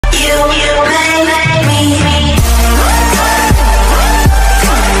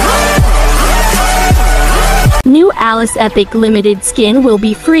new Alice Epic Limited skin will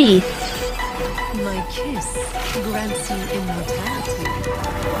be free. My kiss grants you immortality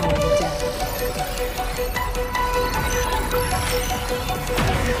or death.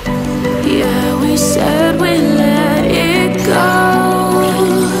 Yeah, we said we let it go,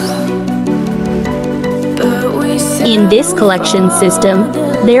 but we said In this collection system,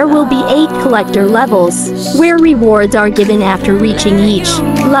 there will be 8 collector levels, where rewards are given after reaching each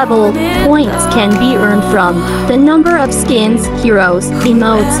level. Points can be earned from the number of skins, heroes,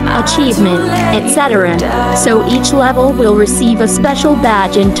 emotes, achievement, etc. So each level will receive a special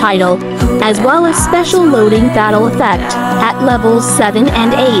badge and title, as well as special loading battle effect, at levels 7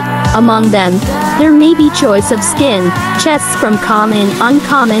 and 8. Among them, there may be choice of skin, chests from common,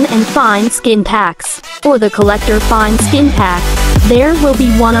 uncommon and fine skin packs. For the collector fine skin pack, there will be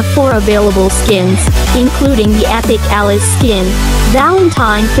one of 4 available skins, including the Epic Alice skin,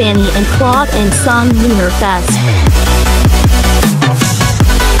 Valentine Fanny and Claude and Sun Lunar Fest.